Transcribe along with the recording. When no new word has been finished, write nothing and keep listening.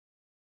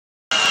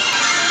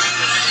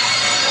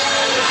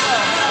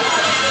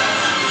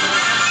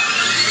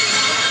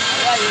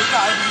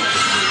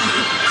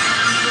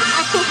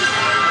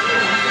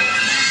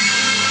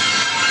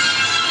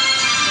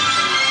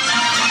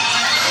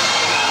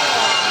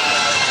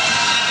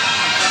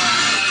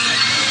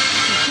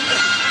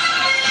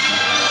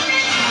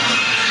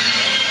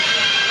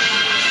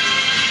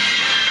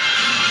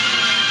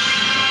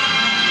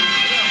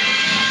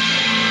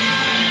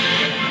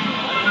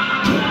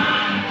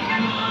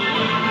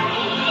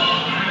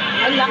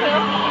Ang laki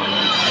oh.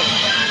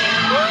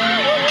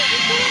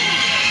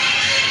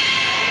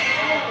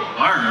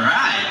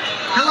 Alright.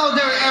 Hello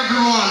there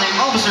everyone,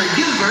 I'm Officer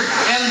Gilbert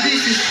and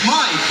this is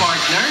my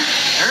partner,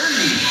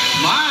 Early.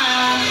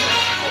 Smile!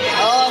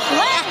 Oh,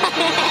 smile!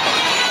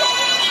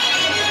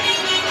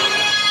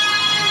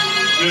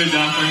 Good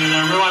afternoon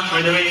everyone.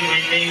 By the way,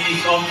 my name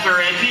is Officer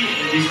Reggie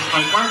and this is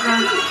my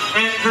partner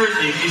and her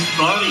name is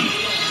Lori.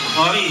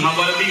 Lori, how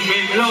about a big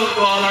wave hello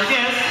to all our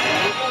guests?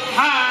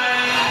 Hi!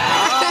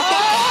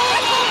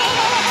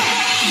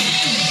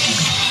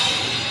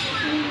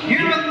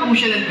 Here at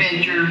Ocean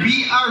Adventure,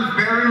 we are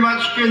very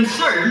much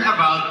concerned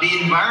about the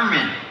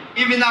environment.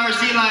 Even our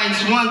sea lions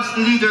want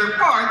to do their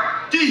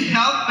part to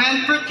help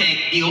and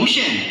protect the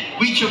ocean,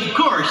 which of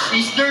course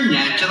is their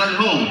natural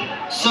home.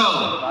 So,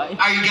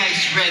 are you guys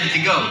ready to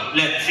go?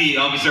 Let's see,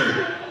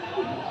 officer.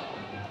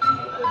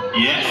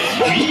 Yes,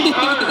 we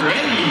are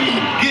ready.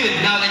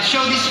 Good, now let's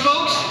show these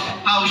folks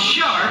how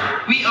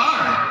sharp we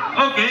are.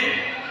 Okay.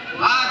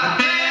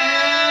 Attention!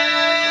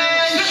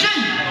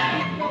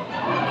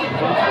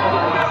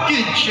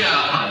 Good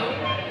job.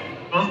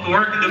 Well, to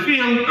work in the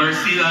field, our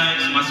sea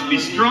lions must be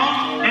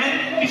strong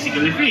and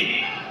physically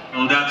fit.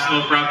 Well, that's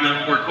no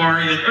problem for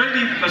Cory and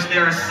Early because they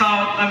are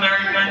South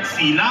American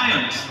sea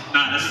lions,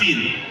 not a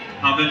seal.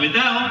 How can we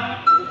tell?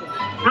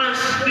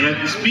 First, they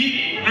have these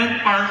big and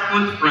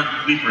powerful front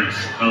flippers.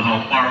 Well,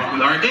 how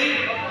powerful are they?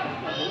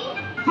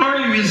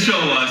 Cory will show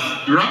us.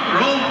 Drum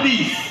roll,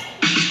 please.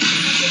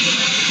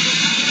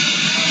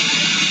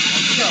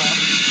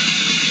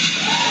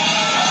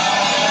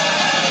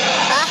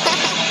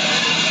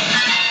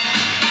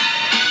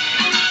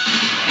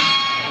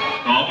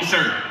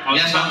 Officer, how's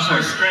Yes, that officer.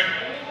 for strength?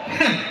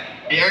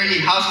 Hey, Early,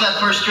 how's that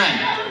for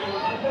strength?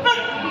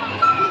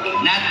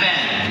 Not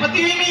bad. What do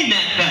you mean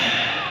not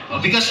bad?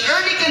 Well, because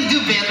Early can do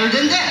better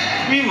than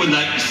that. We would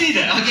like to see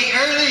that. Okay,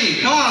 Early,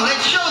 come on,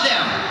 let's show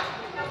them.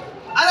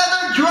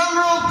 Another drum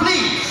roll,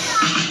 please.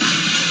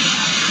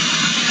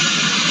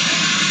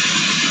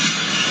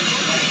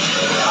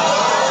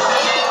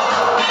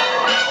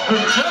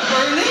 Good job,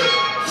 Early.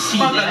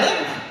 See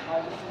that?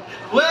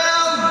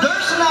 Well,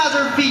 there's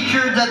another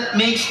feature that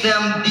makes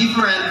them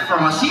different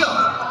from a seal.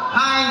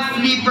 Hind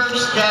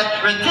flippers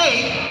that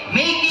rotate,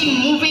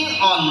 making moving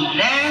on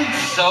land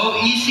so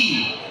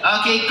easy.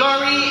 Okay,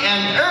 Cory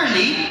and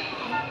Early,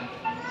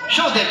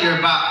 show them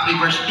your back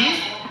flippers, please.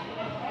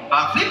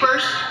 Back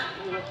flippers.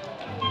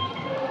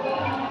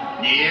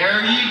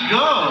 There you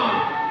go.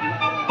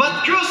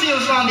 But true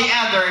seals, on the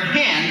other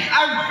hand,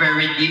 are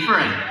very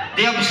different.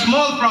 They have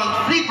small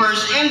front flippers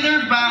and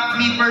their back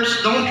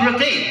flippers don't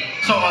rotate.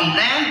 So on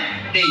land,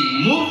 they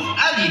move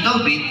a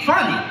little bit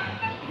funny.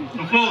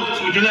 So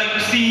folks, would you like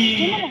to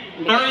see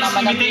Cory's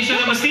imitation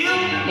of a seal?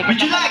 Would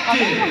you like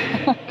to?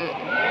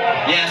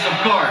 Yes, of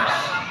course.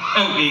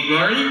 Okay,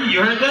 Cory,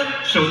 you heard them?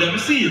 Show them a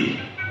seal.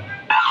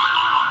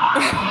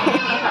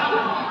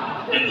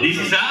 And this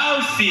is how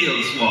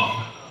seals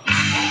walk.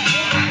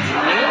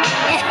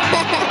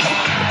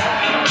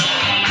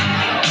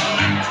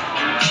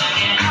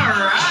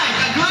 Alright,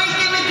 a great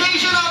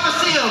imitation of a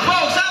seal.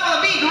 Folks, have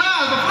a big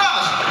round of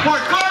applause for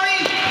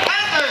Cory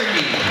and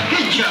Early.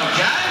 Good job,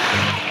 guys.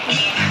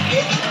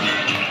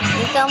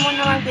 Ikaw mo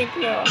naman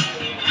video.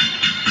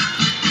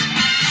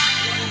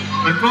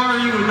 But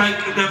Cory would like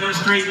to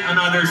demonstrate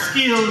another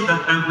skill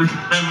that every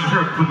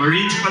member of the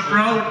Marine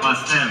Patrol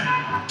must have.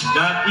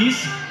 That is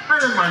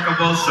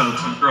remarkable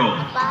self-control.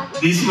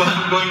 This one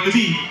I'm going to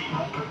be.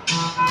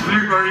 Come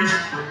here, Cory.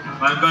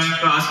 I'm going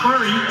to ask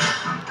Cory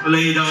to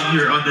lay down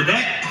here on the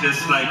deck,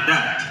 just like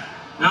that.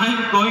 Now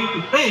I'm going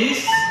to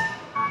place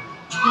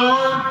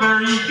 4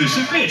 very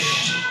juicy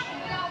fish,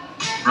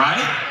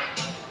 right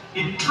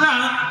in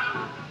front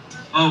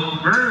of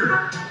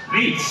her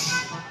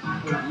face.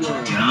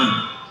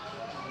 Yan.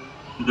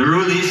 The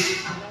rule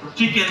is,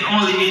 she can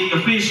only eat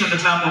the fish on the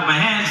top of my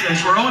hands and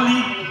for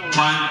only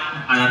one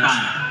at a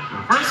time.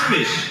 First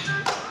fish.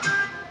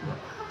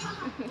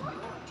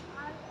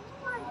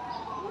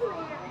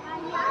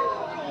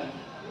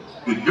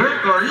 Good girl,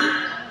 Cory.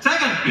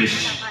 Second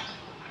fish.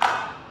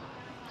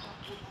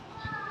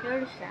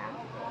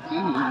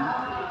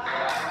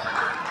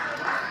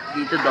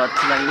 Dito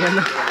dots lang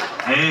yan.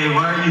 Hey,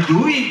 what are you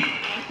doing?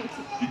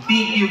 You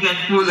think you can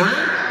fool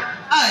her?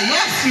 Ah,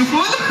 yes, you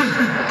fool her.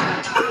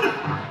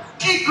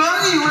 Hey,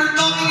 Cory, we're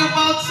talking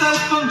about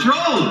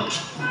self-control.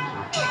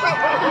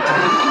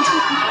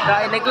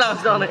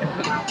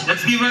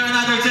 Let's give her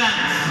another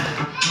chance.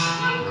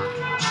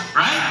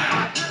 Right?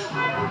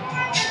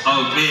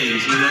 Okay,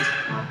 so that...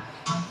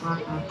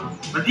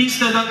 But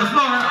instead on the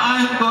floor,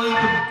 I'm going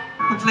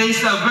to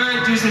place a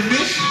very juicy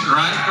fish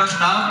right on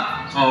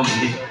top of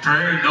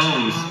her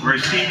nose,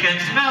 where she can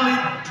smell it,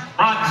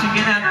 but she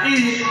cannot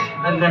eat it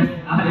unless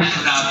I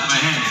grab my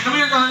hands. Come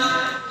here, Cory.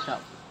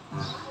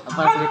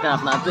 Para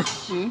pagkakap natin.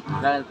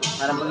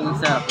 Para maging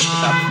sarap.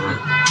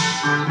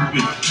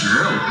 Good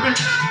girl.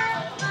 Good.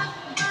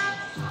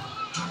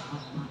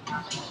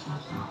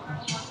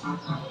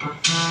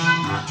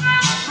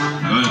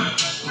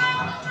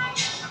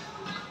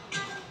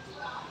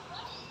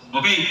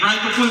 Okay, try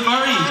to pull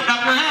Cory.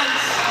 Clap your hands.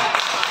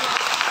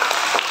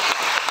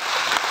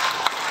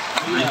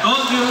 I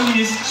told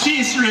you,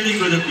 she's really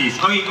good at this.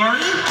 Okay,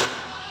 Cory?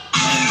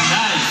 And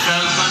nice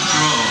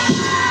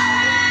self-control.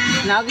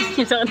 Nagis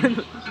niya sa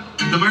kanan.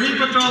 The Marine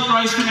Patrol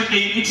tries to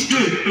maintain its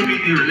good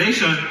community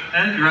relation,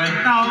 and right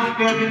now,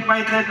 we have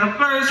invited a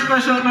very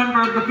special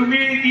member of the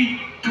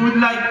community who would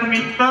like to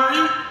meet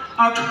Cory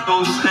up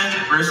close and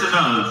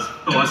personal.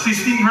 So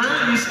assisting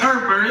her is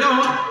our very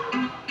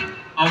own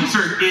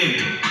Officer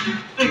Kim.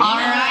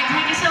 Alright,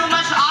 thank you so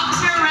much,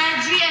 Officer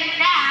Reggie. And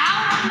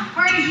now,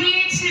 we're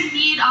here to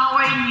meet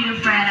our new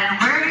friend. And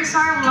where is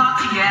our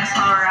lucky guest,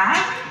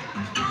 alright?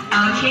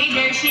 Okay,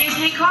 there she is.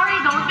 Hey, Cory,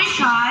 don't be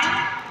shy.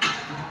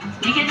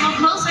 You can move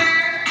closer.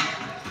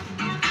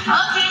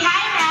 Okay,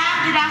 hi, ma'am.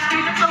 Good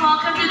afternoon. So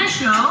welcome to the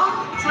show.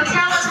 So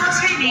tell us,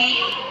 what's your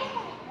name?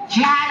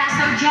 Jana.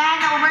 So,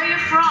 Jana, where are you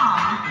from?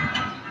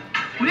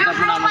 We're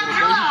from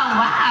Manila.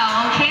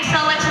 Wow. Okay, so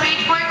let's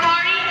wait for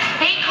Cory.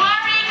 Hey,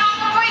 Cory,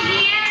 come over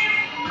here.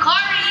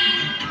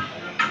 Cory.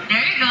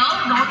 There you go.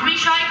 Don't be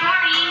shy,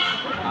 Cory.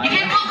 You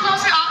can move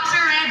closer,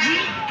 Officer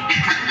Reggie.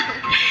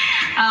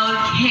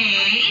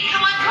 Okay.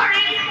 Come on,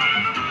 Cory.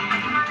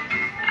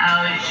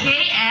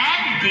 Okay,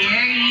 and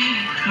there you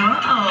go.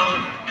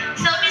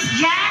 So, Miss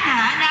Jana,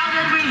 now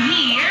that we're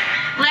here,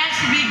 let's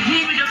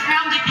begin with a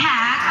friendly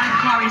pat on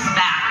Cory's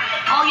back.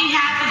 All you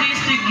have to do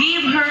is to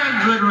give her a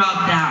good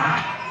rub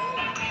down.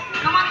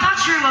 Come on,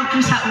 touch her. Wag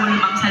po sa ulo,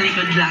 ma'am. Sa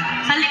likod lang.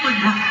 Sa likod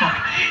lang po.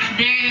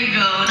 There you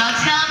go. Now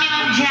tell me,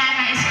 Ma'am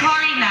Jana, is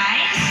Cory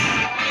nice?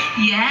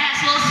 Yes.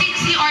 Well,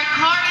 since you are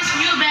Cory's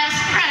new best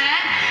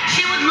friend,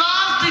 she would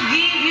love to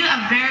give you a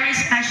very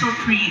special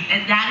treat.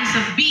 And that is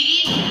a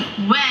big,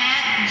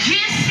 wet,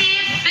 juicy,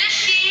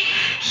 fishy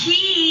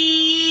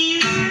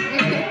kiss.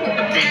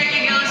 There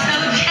you go. So,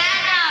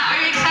 Jana, are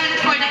you excited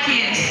for the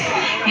kiss?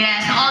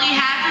 Yes. So all you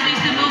have to do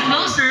is to move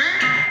closer.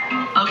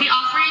 Okay,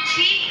 offer your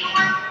cheek.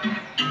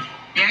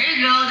 There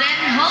you go. Then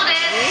hold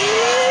it.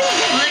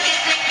 Look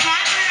at the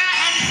camera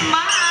and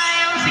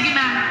smile. Sige,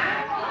 ma'am.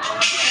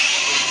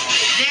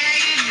 There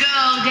you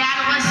go. That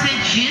was the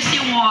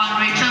juicy one.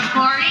 Rachel,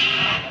 Cory.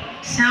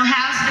 So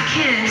how's the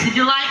kiss? Did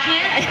you like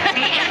it?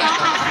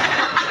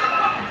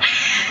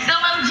 So,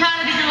 Ma'am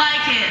Jana, did you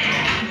like it?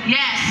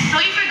 Yes. So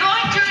if you're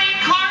going to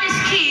rate Cory's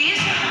kiss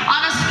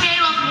on a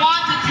scale of 1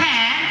 to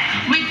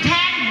 10, with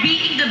 10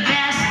 being the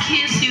best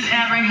kiss you've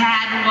ever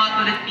had, what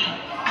would it be?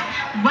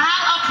 Wow,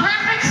 a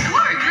perfect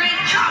score.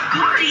 Great job,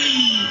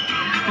 Cory.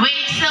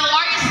 Wait, so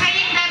are you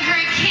saying that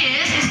her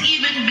kiss is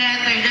even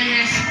better than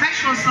your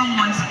special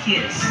someone's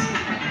kiss?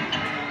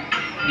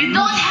 You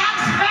don't have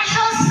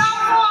special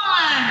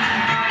someone.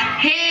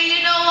 Hey,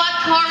 you know what?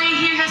 Cory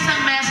here has a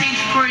message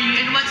for you.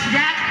 And what's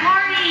that,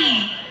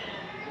 Cory?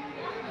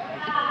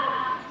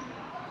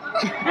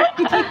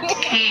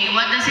 Hey,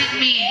 what does it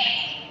mean?